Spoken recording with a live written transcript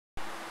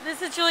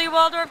This is Julia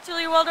Waldorf,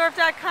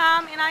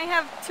 JuliaWaldorf.com, and I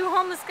have two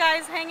homeless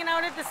guys hanging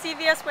out at the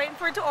CVS waiting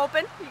for it to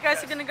open. You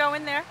guys are going to go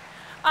in there.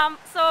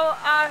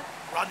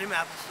 Rodney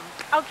Matheson.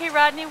 Okay,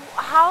 Rodney,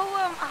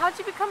 how'd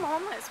you become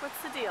homeless? What's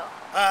the deal?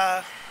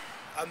 A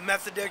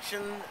meth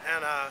addiction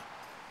and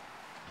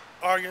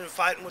arguing and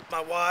fighting with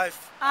my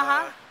wife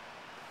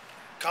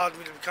caused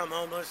me to become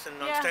homeless, and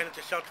I'm staying at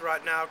the shelter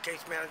right now,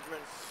 case management,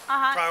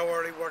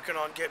 priority, working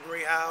on getting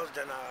rehoused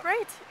and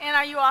great. And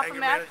are you off of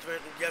meth?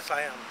 management. And yes,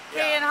 I am.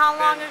 Okay, and how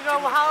long ago?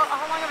 How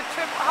long of a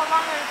trip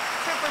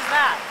was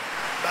that?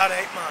 About 8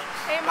 months.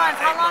 8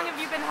 months. How long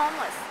have you been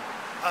homeless?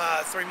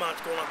 3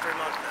 months, going on 3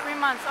 months now. 3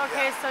 months.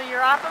 Okay, so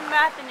you're off of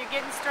meth and you're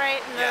getting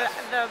straight, and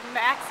the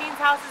Maxine's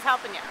house is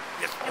helping you.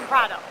 Yes. In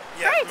Prado.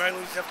 Yes, Great. Mary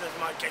Lou Sifton is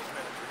my case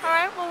manager. All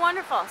right, well,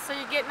 wonderful. So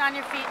you're getting on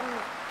your feet and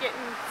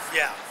getting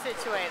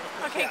situated.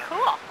 Okay,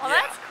 cool. Well,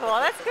 that's cool.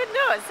 That's good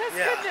news. That's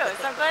good news.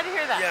 I'm glad to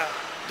hear that. Yeah,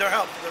 they're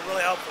helpful. They're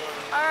really helpful.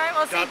 All right,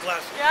 well, God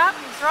bless them. Yeah,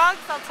 drugs,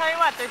 I'll tell you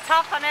what, they're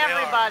tough on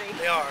everybody.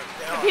 They are.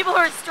 The people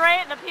who are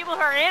straight and the people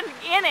who are in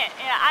it.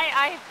 Yeah,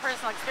 I have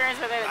personal experience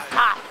with it. It's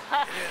tough.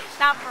 It is.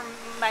 Not for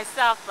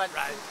myself, but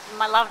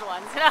my loved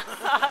ones.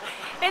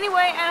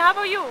 Anyway, and how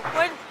about you?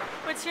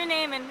 What's your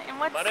name and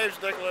what's... My name's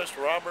Nicholas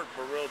Robert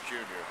Burrill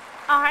Jr.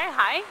 All right,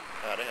 hi.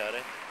 Howdy,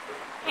 howdy.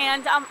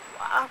 And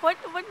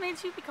what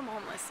made you become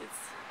homeless?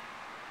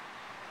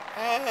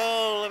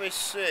 Oh, let me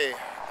see.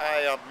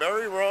 I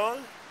marry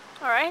wrong.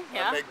 All right,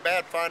 yeah. I make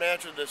bad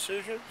financial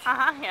decisions.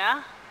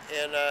 Yeah.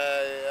 And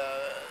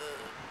the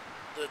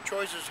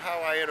choices how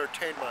I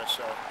entertain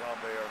myself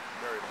probably are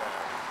very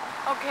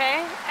bad.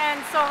 Okay,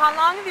 and so how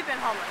long have you been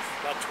homeless?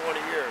 About 20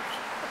 years.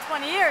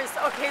 20 years.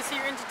 Okay, so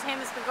your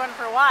entertainment's been going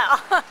for a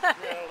while.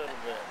 Yeah, a little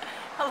bit.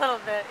 A little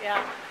bit,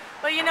 yeah.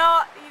 Well, you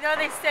know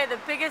they say the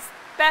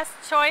best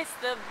choice,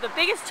 the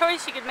biggest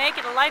choice you could make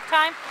in a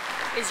lifetime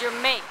is your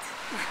mate.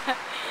 Yeah,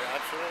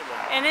 absolutely.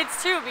 And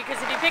it's true, because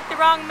if you pick the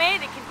wrong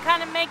mate, it can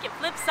kind of make it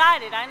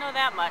flip-sided. I know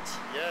that much.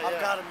 Yeah, I've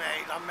got a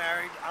mate. I'm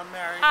married.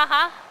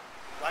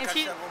 Like And I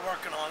said, we're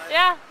working on it.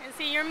 Yeah, and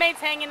see, your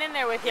mate's hanging in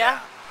there with you.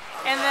 Yeah.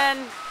 And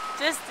then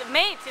just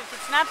mate, if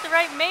it's not the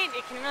right mate,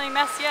 it can really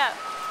mess you up.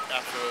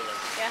 Absolutely.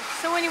 Yeah.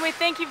 So anyway,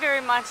 thank you very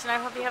much, and I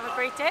hope you have a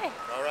great day.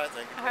 All right,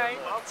 thank you. All right.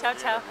 Ciao,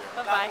 ciao.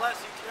 Bye-bye. God bless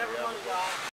each and every one of y'all.